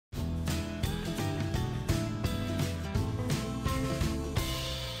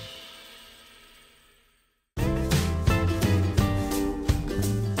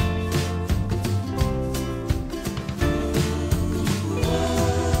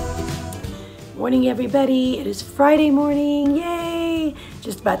Morning, everybody. It is Friday morning. Yay!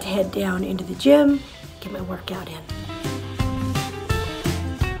 Just about to head down into the gym, get my workout in.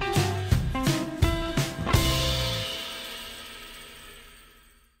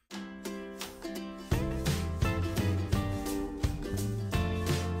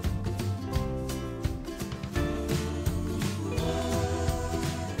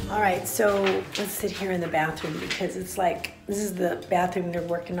 All right, so let's sit here in the bathroom because it's like, this is the bathroom they're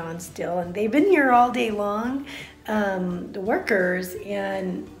working on still, and they've been here all day long, the workers,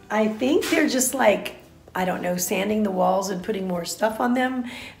 and I think they're just like, I don't know, sanding the walls and putting more stuff on them,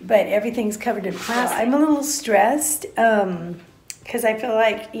 but everything's covered in plastic. I'm a little stressed because I feel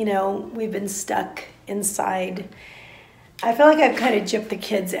like, you know, we've been stuck inside. I feel like I've kind of gypped the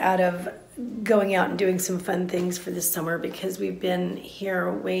kids out of going out and doing some fun things for this summer because we've been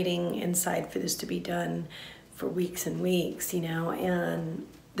here waiting inside for this to be done for weeks and weeks, you know, and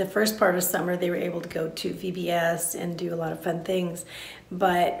the first part of summer they were able to go to VBS and do a lot of fun things,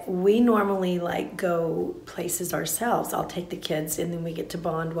 but we normally like go places ourselves. I'll take the kids and then we get to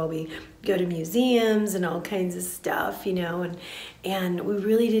bond while we go to museums and all kinds of stuff, you know, and we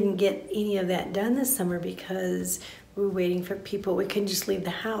really didn't get any of that done this summer because we were waiting for people. We couldn't just leave the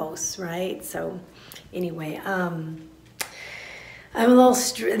house, right? So anyway, I'm a little,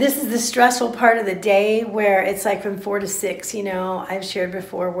 this is the stressful part of the day where it's like from 4 to 6, you know, I've shared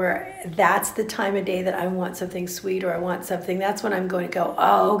before where that's the time of day that I want something sweet or I want something, that's when I'm going to go,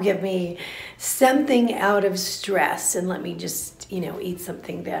 oh, give me something out of stress and let me just, you know, eat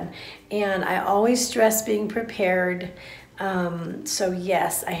something then. And I always stress being prepared. So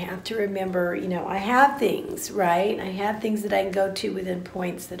yes, I have to remember, you know, I have things, right? I have things that I can go to within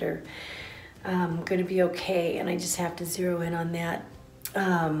points that are going to be okay, and I just have to zero in on that.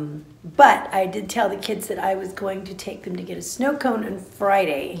 But I did tell the kids that I was going to take them to get a snow cone on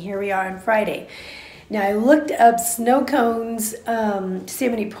Friday, and here we are on Friday. Now I looked up snow cones to see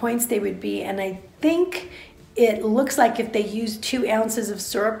how many points they would be, and I think it looks like if they use 2 ounces of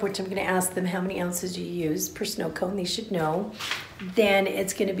syrup, which I'm going to ask them how many ounces you use per snow cone, they should know, then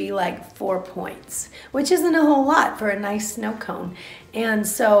it's going to be like 4 points, which isn't a whole lot for a nice snow cone. And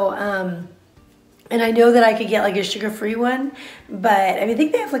so, and I know that I could get like a sugar-free one, but I mean, I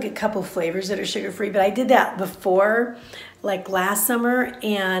think they have like a couple flavors that are sugar-free, but I did that before, like last summer,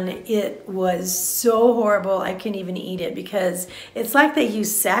 and it was so horrible I couldn't even eat it because it's like they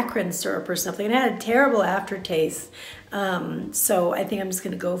use saccharin syrup or something. It had a terrible aftertaste. So I think I'm just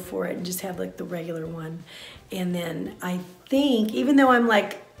gonna go for it and just have like the regular one. And then I think, even though I'm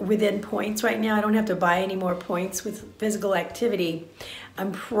like within points right now, I don't have to buy any more points with physical activity,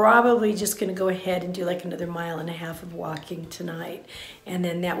 I'm probably just gonna go ahead and do like another 1.5 miles of walking tonight. And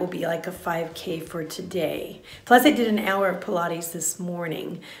then that will be like a 5K for today. Plus I did an hour of Pilates this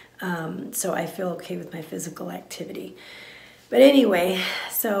morning. So I feel okay with my physical activity. But anyway,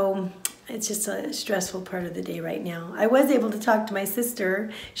 so it's just a stressful part of the day right now. I was able to talk to my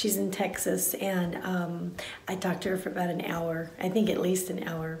sister. She's in Texas, and I talked to her for about an hour. I think at least an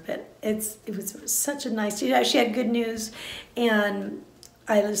hour, but it was such a nice, she had good news, and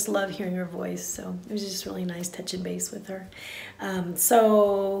I just love hearing her voice, so it was just really nice touching base with her.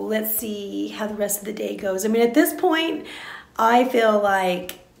 So let's see how the rest of the day goes. I mean, at this point, I feel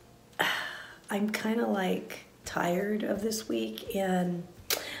like I'm kind of like tired of this week, and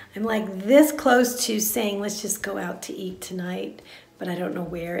I'm like this close to saying, let's just go out to eat tonight, but I don't know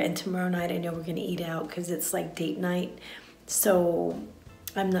where. And tomorrow night, I know we're gonna eat out because it's like date night. So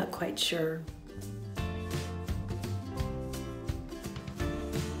I'm not quite sure.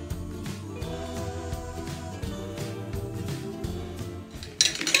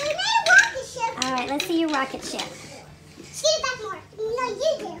 All right, let's see your rocket ship. Scoot back more. No,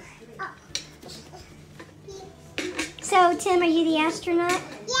 you do. Oh. So, Tim, are you the astronaut?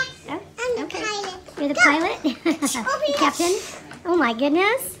 Yes. Oh, I'm the okay. pilot. You're the Go. pilot? The captain? Oh my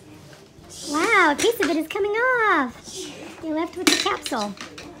goodness. Wow, a piece of it is coming off. You're left with the capsule.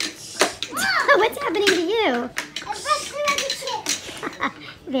 What's happening to you? I rushed through the chip.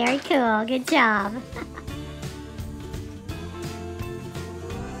 Very cool. Good job.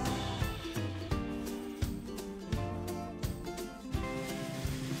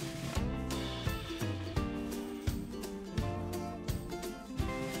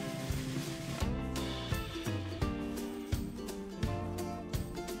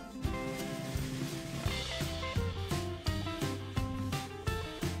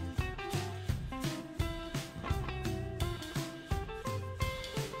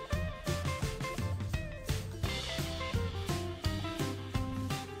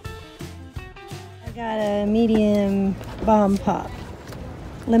 I got a medium bomb pop.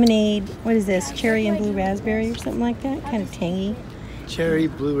 lemonade. What is this? Cherry and blue raspberry or something like that? Kind of tangy. Cherry,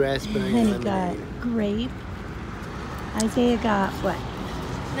 blue raspberry, Then you lemonade. got grape. Isaiah got what?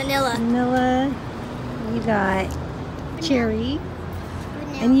 Vanilla. Vanilla. You got cherry.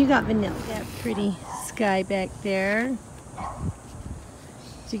 And you got vanilla. That pretty sky back there.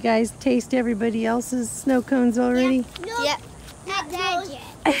 Did you guys taste everybody else's snow cones already? Yep. Not Dad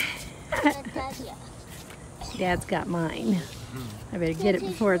yet. Not Dad yet. Dad's got mine. I better get it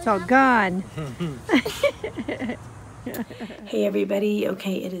before it's all gone. Hey everybody,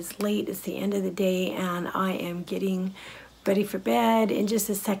 okay, it is late, it's the end of the day, and I am getting ready for bed in just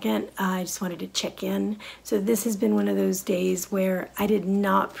a second. I just wanted to check in. So this has been one of those days where I did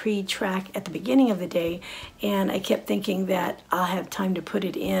not pre-track at the beginning of the day, and I kept thinking that I'll have time to put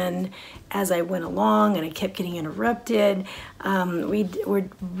it in as I went along, and I kept getting interrupted. We're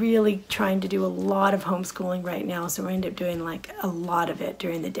really trying to do a lot of homeschooling right now, so we end up doing like a lot of it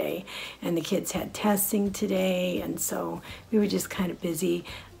during the day, and the kids had testing today, and so we were just kind of busy.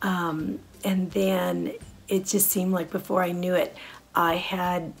 And then it just seemed like before I knew it, I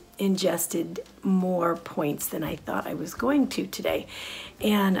had ingested more points than I thought I was going to today.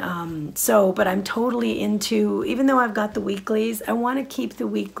 And but I'm totally into, even though I've got the weeklies, I want to keep the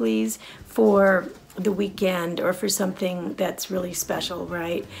weeklies for the weekend or for something that's really special,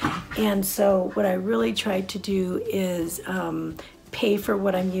 right? And so what I really tried to do is pay for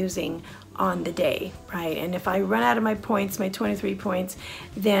what I'm using on the day, right? And if I run out of my points, my 23 points,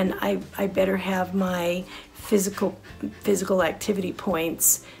 then I better have my physical activity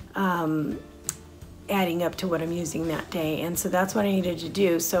points adding up to what I'm using that day. And so that's what I needed to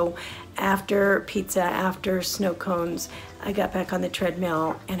do. So after pizza, after snow cones, I got back on the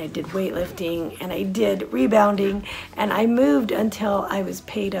treadmill and I did weightlifting and I did rebounding, and I moved until I was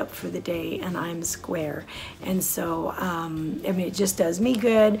paid up for the day and I'm square. And so, I mean, it just does me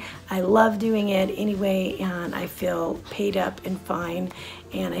good. I love doing it anyway, and I feel paid up and fine,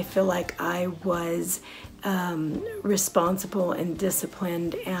 and I feel like I was responsible and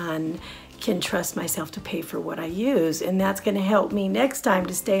disciplined and can trust myself to pay for what I use. And that's going to help me next time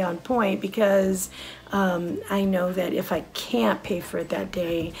to stay on point, because I know that if I can't pay for it that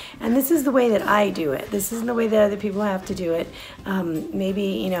day, and this is the way that I do it, this isn't the way that other people have to do it. Maybe,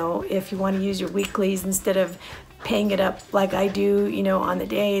 you know, if you want to use your weeklies instead of paying it up like I do, you know, on the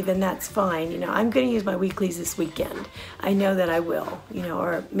day, then that's fine. You know, I'm going to use my weeklies this weekend. I know that I will, you know,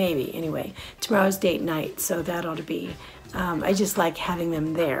 or maybe anyway. Tomorrow's date night, so that ought to be. I just like having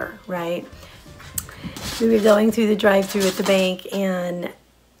them there, right? We were going through the drive-thru at the bank, and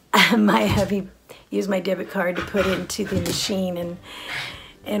my hubby used my debit card to put into the machine,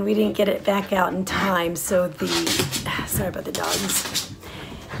 and we didn't get it back out in time, so sorry about the dogs,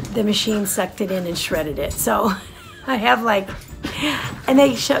 the machine sucked it in and shredded it. So I have like, and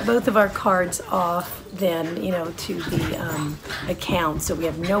they shut both of our cards off then, you know, to the account, so we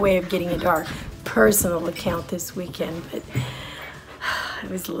have no way of getting into our personal account this weekend. But I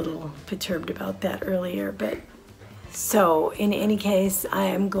was a little perturbed about that earlier. But so in any case, I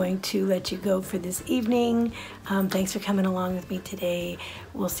am going to let you go for this evening. Thanks for coming along with me today.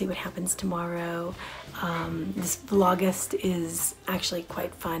 We'll see what happens tomorrow. This Vlogust is actually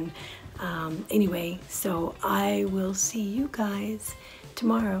quite fun. Anyway, so I will see you guys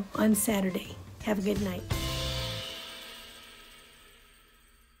tomorrow on Saturday. Have a good night.